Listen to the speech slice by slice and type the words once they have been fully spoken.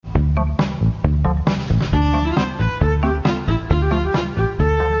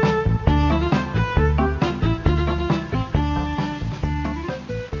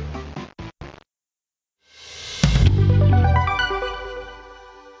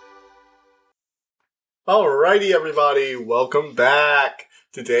Alrighty, everybody, welcome back.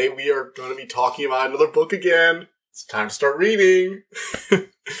 Today we are going to be talking about another book again. It's time to start reading.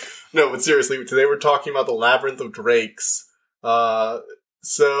 No, but seriously, today we're talking about The Labyrinth of Drakes.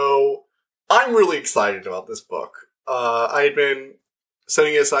 So I'm really excited about this book. I had been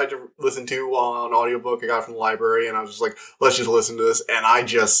setting it aside to listen to an audiobook I got from the library, and I was just like, let's just listen to this, and I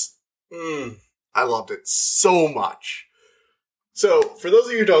loved it so much. So, for those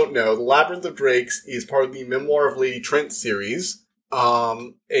of you who don't know, The Labyrinth of Drakes is part of the Memoir of Lady Trent series.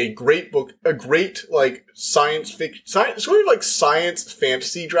 A great book, a great, science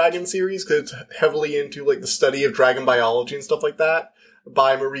fantasy dragon series, because it's heavily into, the study of dragon biology and stuff like that,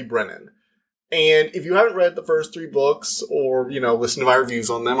 by Marie Brennan. And if you haven't read the first three books, or, listen to my reviews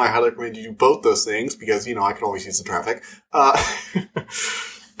on them, I highly recommend you do both those things, because, I could always use the traffic.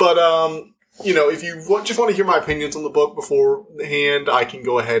 If you just want to hear my opinions on the book beforehand, I can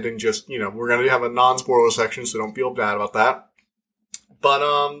go ahead and just, we're going to have a non-spoiler section, so don't feel bad about that. But,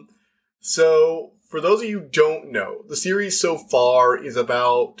 so, for those of you who don't know, the series so far is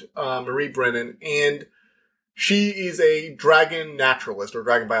about Marie Brennan, and she is a dragon naturalist, or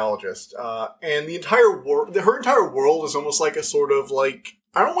dragon biologist, and her entire world is almost like a sort of,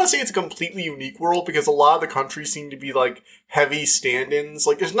 I don't want to say it's a completely unique world, because a lot of the countries seem to be, heavy stand-ins.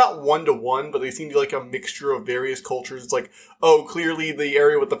 There's not one-to-one, but they seem to be, a mixture of various cultures. It's clearly the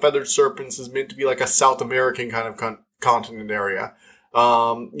area with the feathered serpents is meant to be, a South American kind of continent area.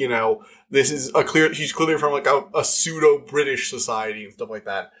 She's clearly from, a pseudo-British society and stuff like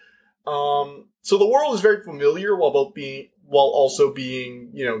that. So the world is very familiar while also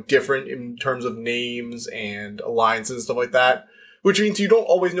being, different in terms of names and alliances and stuff like that. Which means you don't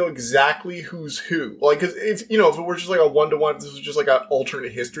always know exactly who's who. Cause if it were just a one-to-one, this was just an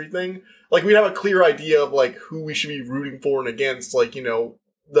alternate history thing, we'd have a clear idea of who we should be rooting for and against, we'd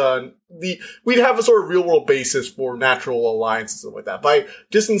have a sort of real-world basis for natural alliances and stuff like that. By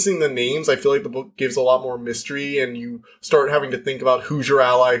distancing the names, I feel like the book gives a lot more mystery, and you start having to think about who's your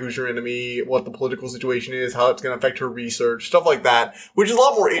ally, who's your enemy, what the political situation is, how it's going to affect her research, stuff like that, which is a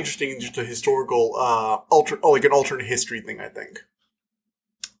lot more interesting than just a historical, an alternate history thing, I think.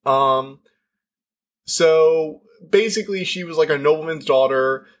 So basically she was a nobleman's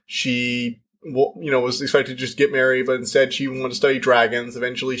daughter. She, was expected to just get married, but instead she wanted to study dragons.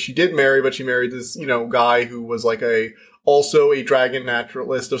 Eventually she did marry, but she married this, guy who was also a dragon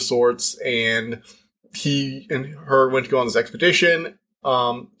naturalist of sorts, and he and her went to go on this expedition.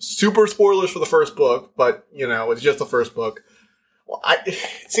 Super spoilers for the first book, but, it's just the first book. Well,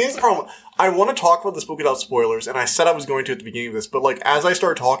 here's the problem. I want to talk about this book without spoilers, and I said I was going to at the beginning of this, but as I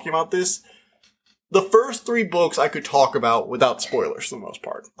started talking about this, the first three books I could talk about without spoilers for the most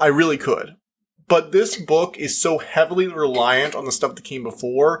part. I really could. But this book is so heavily reliant on the stuff that came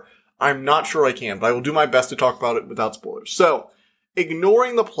before, I'm not sure I can, but I will do my best to talk about it without spoilers. So,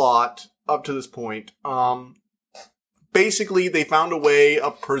 ignoring the plot up to this point, basically, they found a way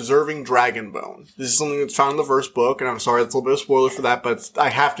of preserving dragon bone. This is something that's found in the first book, and I'm sorry, that's a little bit of spoiler for that, but I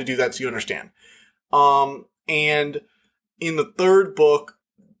have to do that so you understand. And in the third book,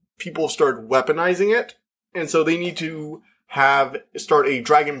 people started weaponizing it, and so they need to start a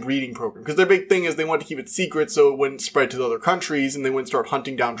dragon breeding program. Because their big thing is they want to keep it secret so it wouldn't spread to the other countries, and they wouldn't start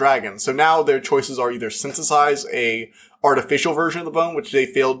hunting down dragons. So now their choices are either synthesize a artificial version of the bone, which they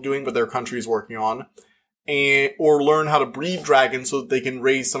failed doing, but their country is working on, or learn how to breed dragons so that they can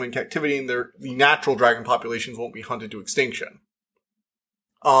raise some in captivity and the natural dragon populations won't be hunted to extinction.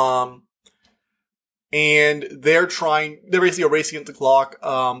 And they're basically a race against the clock.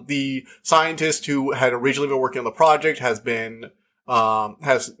 The scientist who had originally been working on the project has been, thrown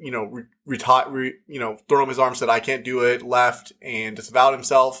up his arms, said, I can't do it, left, and disavowed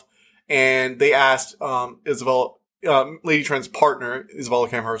himself. And they asked, Lady Trent's partner, Isabella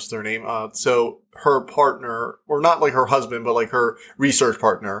Camhurst is their name, so her partner, or not her husband, but her research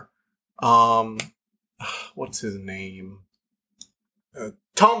partner, what's his name?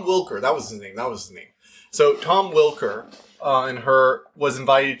 Tom Wilker, that was his name. So Tom Wilker, and her was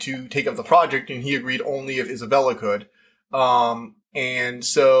invited to take up the project, and he agreed only if Isabella could. And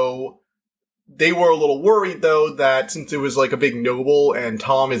so they were a little worried, though, that since it was a big noble, and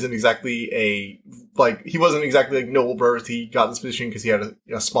Tom isn't exactly he wasn't exactly noble birth, he got this position because he had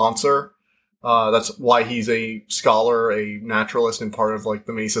a sponsor. That's why he's a scholar, a naturalist, and part of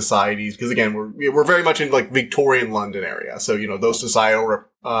the many societies. Because again, we're very much in Victorian London area, so those societal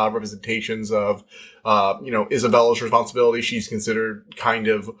representations of Isabella's responsibility. She's considered kind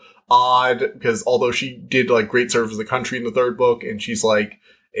of odd because although she did great service to the country in the third book, and she's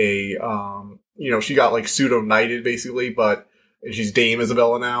she got pseudo knighted basically, but she's Dame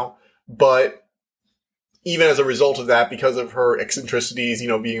Isabella now. But even as a result of that, because of her eccentricities,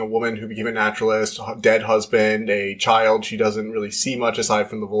 being a woman who became a naturalist, a dead husband, a child she doesn't really see much aside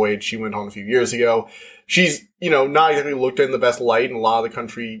from the voyage she went on a few years ago, she's, not exactly looked in the best light, and a lot of the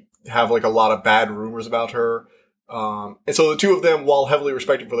country have, like, a lot of bad rumors about her. And so the two of them, while heavily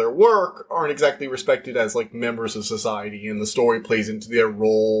respected for their work, aren't exactly respected as, like, members of society, and the story plays into their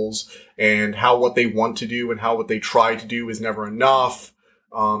roles, and how what they want to do and how what they try to do is never enough.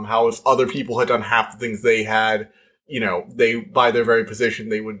 How if other people had done half the things they had, they, by their very position,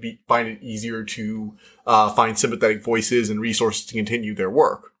 they would find it easier to find sympathetic voices and resources to continue their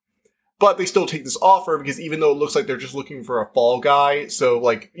work. But they still take this offer because even though it looks like they're just looking for a fall guy, so,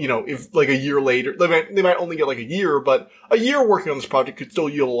 like, if, like, a year later, they might only get, like, a year, but a year working on this project could still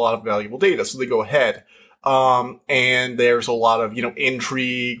yield a lot of valuable data, so they go ahead. And there's a lot of,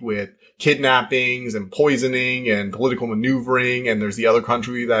 intrigue with kidnappings and poisoning and political maneuvering, and there's the other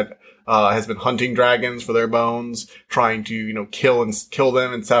country that has been hunting dragons for their bones, trying to, kill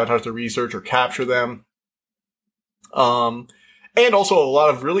them and sabotage their research or capture them. And also a lot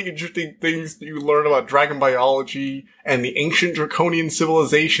of really interesting things that you learn about dragon biology and the ancient draconian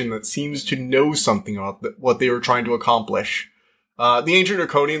civilization that seems to know something about what they were trying to accomplish. The ancient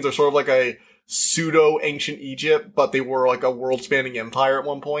draconians are sort of like a pseudo-ancient Egypt, but they were like a world-spanning empire at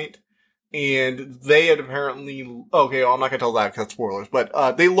one point. And they had apparently, okay, well, I'm not gonna tell that because that's spoilers,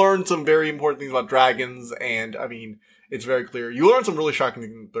 but, they learned some very important things about dragons, and, it's very clear. You learn some really shocking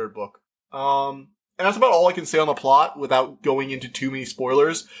things in the third book. And that's about all I can say on the plot without going into too many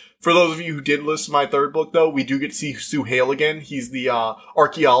spoilers. For those of you who did listen to my third book, though, we do get to see Suhail again. He's the,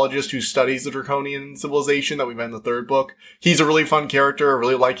 archaeologist who studies the draconian civilization that we met in the third book. He's a really fun character. I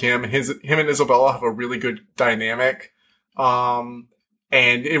really like him. Him and Isabella have a really good dynamic.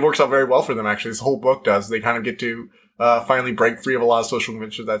 And it works out very well for them, actually. This whole book does. They kind of get to finally break free of a lot of social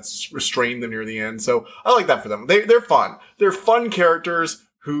conventions that's restrained them near the end. So I like that for them. They're fun. They're fun characters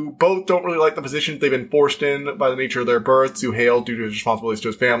who both don't really like the positions they've been forced in by the nature of their birth. Suhail, due to his responsibilities to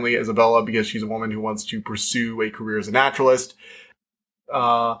his family. Isabella, because she's a woman who wants to pursue a career as a naturalist.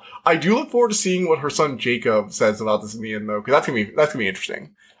 I do look forward to seeing what her son Jacob says about this in the end, though, because that's gonna be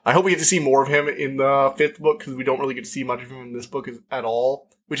interesting. I hope we get to see more of him in the fifth book, because we don't really get to see much of him in this book at all,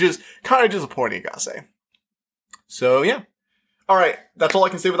 which is kind of disappointing, I gotta say. So, yeah. Alright, that's all I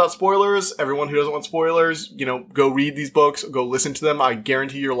can say without spoilers. Everyone who doesn't want spoilers, go read these books, go listen to them. I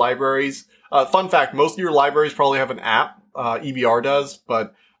guarantee your libraries. Fun fact, most of your libraries probably have an app. EBR does, but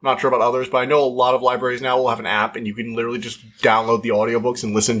I'm not sure about others. But I know a lot of libraries now will have an app, and you can literally just download the audiobooks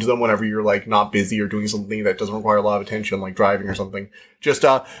and listen to them whenever you're, like, not busy or doing something that doesn't require a lot of attention, like driving or something. Just,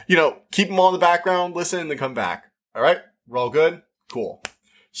 keep them on the background, listen, and then come back. Alright? We're all good? Cool.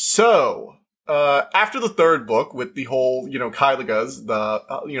 So, after the third book with the whole, Kylagas,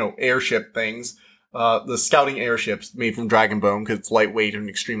 the, airship things, the scouting airships made from dragon bone because it's lightweight and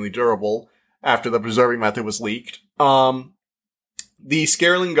extremely durable after the preserving method was leaked. The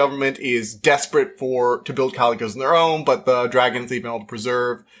Scareling government is desperate to build Kylagas on their own, but the dragons they've been able to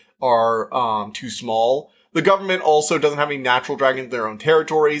preserve are, too small. The government also doesn't have any natural dragons in their own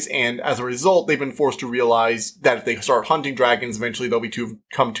territories, and as a result, they've been forced to realize that if they start hunting dragons, eventually they'll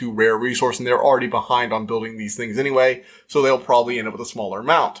become too rare a resource, and they're already behind on building these things anyway, so they'll probably end up with a smaller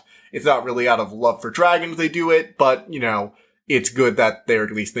amount. It's not really out of love for dragons they do it, but, it's good that they're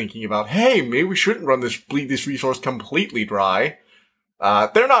at least thinking about, hey, maybe we shouldn't bleed this resource completely dry.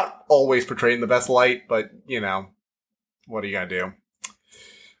 They're not always portrayed in the best light, but, what are you gonna do?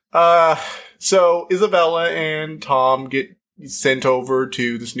 So Isabella and Tom get sent over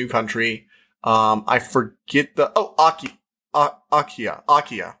to this new country. I forget Akia.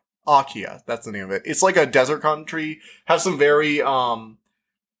 That's the name of it. It's like a desert country. Has some very,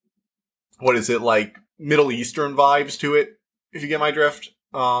 like Middle Eastern vibes to it, if you get my drift.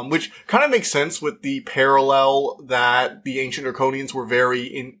 Which kind of makes sense with the parallel that the ancient Draconians were a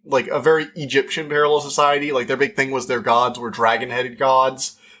very Egyptian parallel society. Like their big thing was their gods were dragon-headed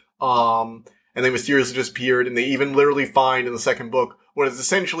gods. And they mysteriously disappeared, and they even literally find in the second book what is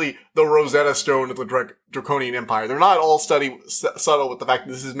essentially the Rosetta Stone of the Draconian Empire. They're not all subtle with the fact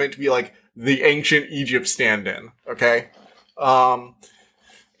that this is meant to be like the ancient Egypt stand-in, okay?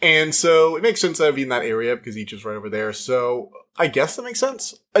 And so it makes sense that it'd be in that area because Egypt's right over there. So I guess that makes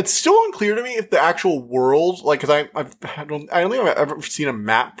sense. It's still unclear to me if the actual world, like, cause I don't think I've ever seen a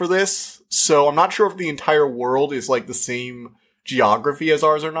map for this. So I'm not sure if the entire world is like the same geography as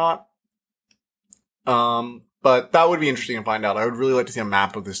ours or not. But that would be interesting to find out. I would really like to see a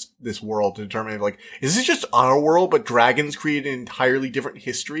map of this world to determine, like, is this just our world, but dragons create an entirely different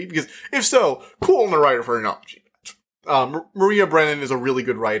history? Because if so, cool on the writer for acknowledging that. Maria Brennan is a really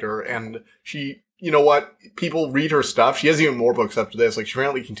good writer, and she you know what? People read her stuff. She has even more books after this. Like, she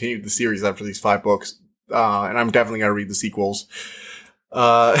apparently continued the series after these 5 books. And I'm definitely going to read the sequels.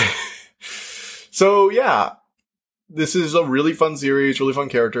 So yeah, this is a really fun series, really fun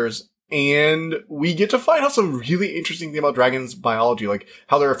characters. And we get to find out some really interesting thing about dragons' biology, like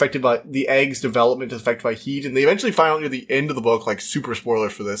how they're affected by the egg's development is affected by heat. And they eventually find out near the end of the book, like super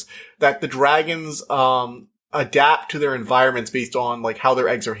spoilers for this, that the dragons, adapt to their environments based on like how their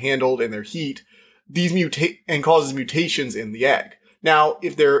eggs are handled and their heat. These and causes mutations in the egg. Now,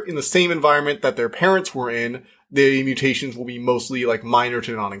 if they're in the same environment that their parents were in, the mutations will be mostly like minor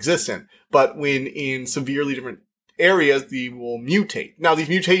to non-existent. But when in severely different areas, they will mutate. Now, these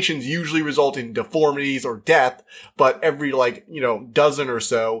mutations usually result in deformities or death, but every dozen or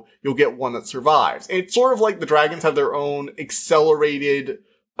so, you'll get one that survives. And it's sort of like the dragons have their own accelerated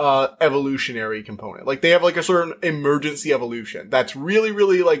evolutionary component. Like, they have like a certain emergency evolution that's really,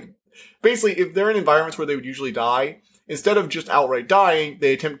 really like, basically, if they're in environments where they would usually die, instead of just outright dying,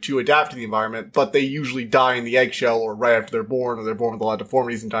 they attempt to adapt to the environment, but they usually die in the eggshell or right after they're born, or they're born with a lot of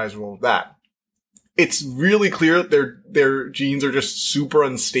deformities and die as a result of that. It's really clear that their genes are just super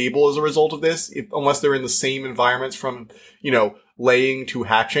unstable as a result of this, unless they're in the same environments from, laying to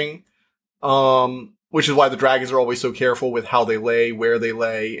hatching. Which is why the dragons are always so careful with how they lay, where they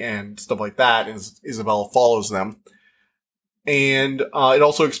lay, and stuff like that, as Isabella follows them. And it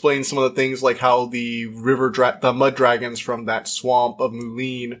also explains some of the things like how the the mud dragons from that swamp of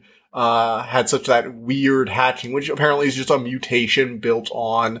Moulin had such that weird hatching, which apparently is just a mutation built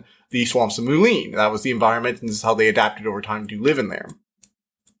on the swamps of Moulin. That was the environment, and this is how they adapted over time to live in there.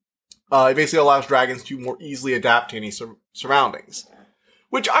 It basically allows dragons to more easily adapt to any surroundings,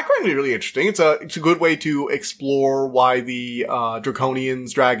 which I find really interesting. It's a good way to explore why the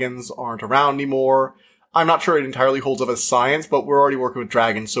Draconians dragons aren't around anymore. I'm not sure it entirely holds up as science, but we're already working with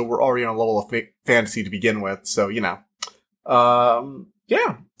dragons, so we're already on a level of fantasy to begin with. So, yeah,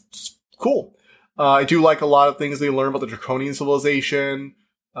 it's cool. I do like a lot of things they learn about the Draconian civilization.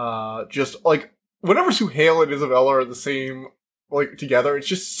 Just like whenever Suhail and Isabella are the same, like together, it's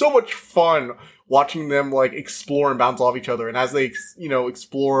just so much fun watching them like explore and bounce off each other. And as they,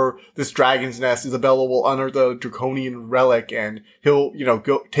 explore this dragon's nest, Isabella will unearth the Draconian relic and he'll,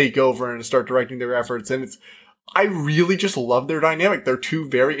 go take over and start directing their efforts. And I really just love their dynamic. They're two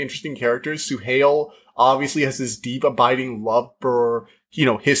very interesting characters. Suhail obviously has this deep abiding love for,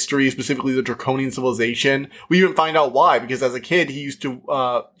 history, specifically the Draconian civilization. We even find out why, because as a kid, he spent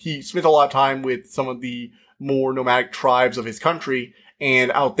a lot of time with some of the more nomadic tribes of his country.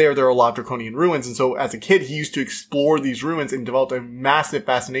 And out there are a lot of Draconian ruins. And so as a kid, he used to explore these ruins and developed a massive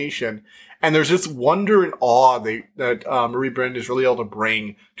fascination. And there's this wonder and awe that Marie Brand is really able to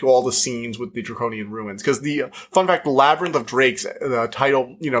bring to all the scenes with the Draconian ruins. Because fun fact, the Labyrinth of Drakes, the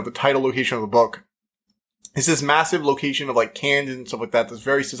title location of the book, is this massive location of like canyons and stuff like that that's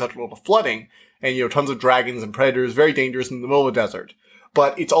very susceptible to flooding. And, tons of dragons and predators, very dangerous in the middle of the desert.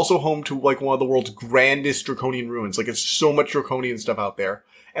 But it's also home to like one of the world's grandest Draconian ruins. Like, it's so much Draconian stuff out there.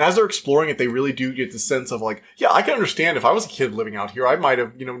 And as they're exploring it, they really do get the sense of like, yeah, I can understand if I was a kid living out here, I might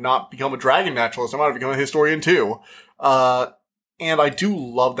have, not become a dragon naturalist. I might have become a historian too. And I do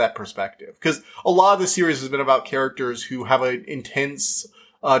love that perspective, because a lot of the series has been about characters who have an intense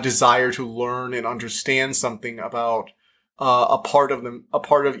desire to learn and understand something about a part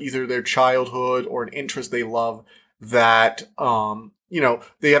of either their childhood or an interest they love that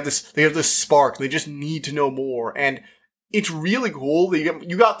they have this spark. They just need to know more. And it's really cool.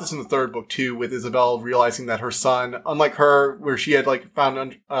 You got this in the 3rd book too, with Isabelle realizing that her son, unlike her, where she had like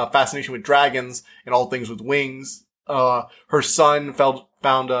found fascination with dragons and all things with wings, her son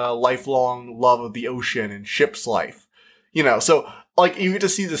found a lifelong love of the ocean and ship's life. So like you get to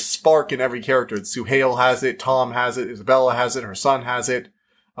see the spark in every character. Suhail has it, Tom has it, Isabella has it, her son has it,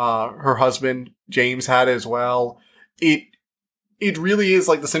 her husband James had it as well. It really is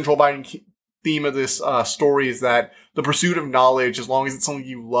like the central abiding theme of this story is that the pursuit of knowledge, as long as it's something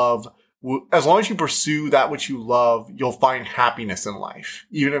you love, as long as you pursue that which you love, you'll find happiness in life.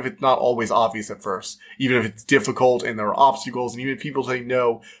 Even if it's not always obvious at first. Even if it's difficult and there are obstacles, and even if people say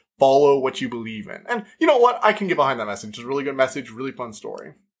no, follow what you believe in. And you know what? I can get behind that message. It's a really good message, really fun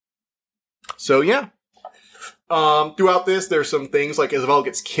story. So yeah. Throughout this, there's some things like Isabel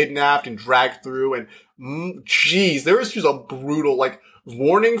gets kidnapped and dragged through, and there is just a brutal, like,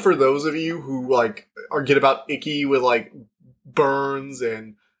 warning for those of you who, like, get about icky with, like, burns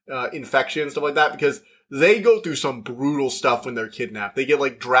and, infection and stuff like that, because they go through some brutal stuff when they're kidnapped. They get,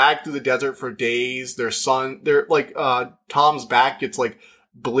 like, dragged through the desert for days. Tom's back gets, like,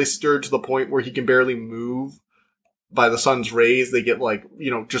 blistered to the point where he can barely move by the sun's rays. They get, like,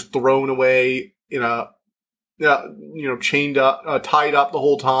 just thrown away in a, chained up, tied up the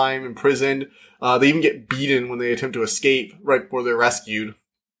whole time, imprisoned. They even get beaten when they attempt to escape right before they're rescued.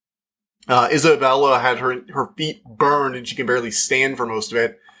 Isabella had her feet burned and she can barely stand for most of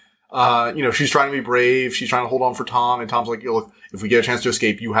it. She's trying to be brave. She's trying to hold on for Tom, and Tom's like, look, if we get a chance to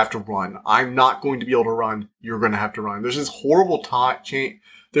escape, you have to run. I'm not going to be able to run. You're going to have to run. There's this horrible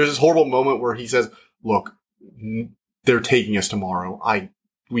there's this horrible moment where he says, look, they're taking us tomorrow.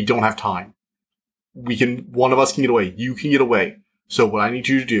 We don't have time. One of us can get away. You can get away. So what I need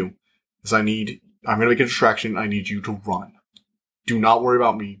you to do is I'm going to make a distraction. I need you to run. Do not worry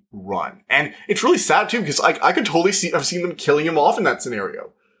about me. Run. And it's really sad too, because I could totally I've seen them killing him off in that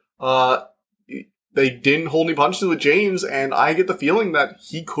scenario. They didn't hold any punches with James, and I get the feeling that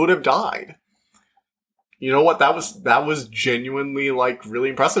he could have died. You know what? That was genuinely, really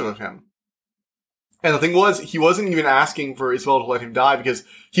impressive of him. And the thing was, he wasn't even asking for Isabel to let him die because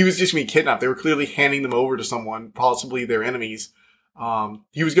he was just going to be kidnapped. They were clearly handing them over to someone, possibly their enemies.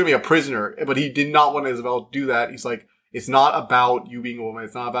 He was going to be a prisoner, but he did not want Isabel to do that. He's like, it's not about you being a woman.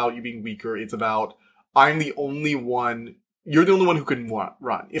 It's not about you being weaker. It's about, you're the only one who can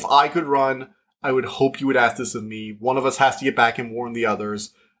run. If I could run, I would hope you would ask this of me. One of us has to get back and warn the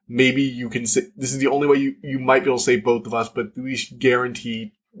others. Maybe you can this is the only way you might be able to save both of us, but at least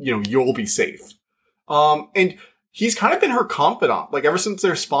guarantee, you'll be safe. And he's kind of been her confidant. Ever since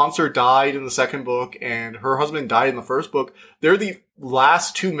their sponsor died in the second book and her husband died in the first book, they're the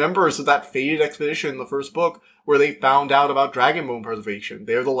last two members of that fated expedition in the first book where they found out about dragon bone preservation.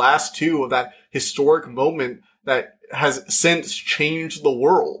 They're the last two of that historic moment that has since changed the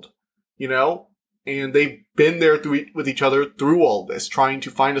world, and they've been there with each other through all this, trying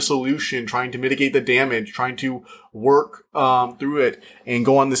to find a solution, trying to mitigate the damage, trying to work through it and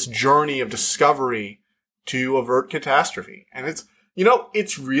go on this journey of discovery to avert catastrophe. And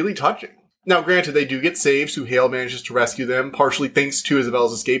it's really touching. Now, granted, they do get saved. Suhail manages to rescue them, partially thanks to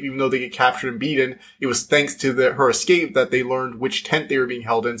Isabella's escape. Even though they get captured and beaten, it was thanks to her escape that they learned which tent they were being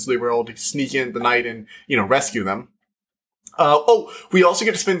held in, so they were able to sneak in at the night and, rescue them. We also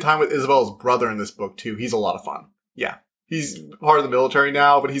get to spend time with Isabella's brother in this book, too. He's a lot of fun. Yeah. He's part of the military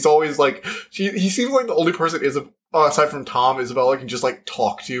now, but he's always he seems like the only person aside from Tom, Isabella can just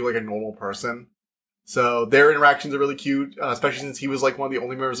talk to like a normal person. So their interactions are really cute, especially since he was one of the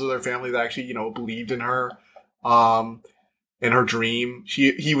only members of their family that actually, believed in her, in her dream.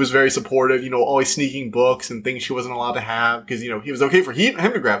 He was very supportive, always sneaking books and things she wasn't allowed to have because, he was okay for him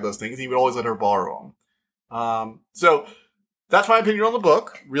to grab those things. He would always let her borrow them. So that's my opinion on the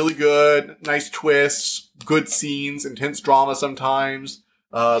book. Really good, nice twists, good scenes, intense drama sometimes.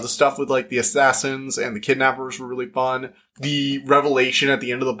 The stuff with the assassins and the kidnappers were really fun. The revelation at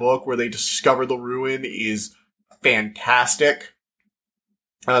the end of the book where they discover the ruin is fantastic.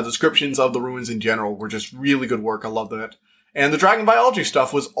 Descriptions of the ruins in general were just really good work. I loved it. And the dragon biology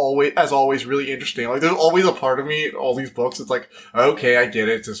stuff was always really interesting. There's always a part of me in all these books. It's okay, I get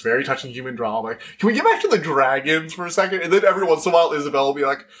it. It's this very touching human drama. Can we get back to the dragons for a second? And then every once in a while, Isabel will be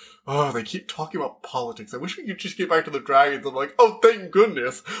like, oh, they keep talking about politics. I wish we could just get back to the dragons. I'm like, oh, thank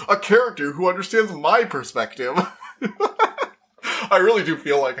goodness. A character who understands my perspective. I really do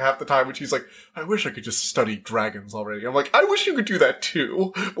feel half the time when she's like, I wish I could just study dragons already. I'm like, I wish you could do that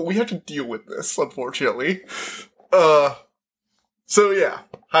too. But we have to deal with this, unfortunately. So yeah,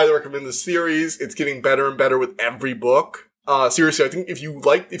 highly recommend this series. It's getting better and better with every book. Seriously, I think if you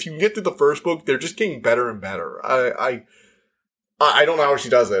can get to the first book, they're just getting better and better. I don't know how she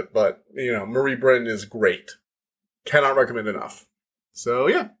does it, but, Marie Brennan is great. Cannot recommend enough. So,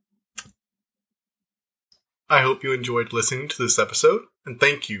 yeah. I hope you enjoyed listening to this episode, and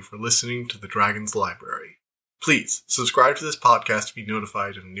thank you for listening to The Dragon's Library. Please, subscribe to this podcast to be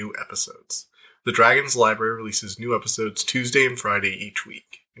notified of new episodes. The Dragon's Library releases new episodes Tuesday and Friday each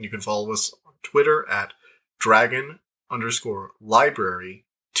week, and you can follow us on Twitter at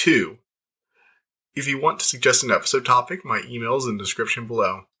dragon_library2. If you want to suggest an episode topic, my email is in the description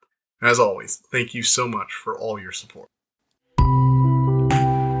below. And as always, thank you so much for all your support.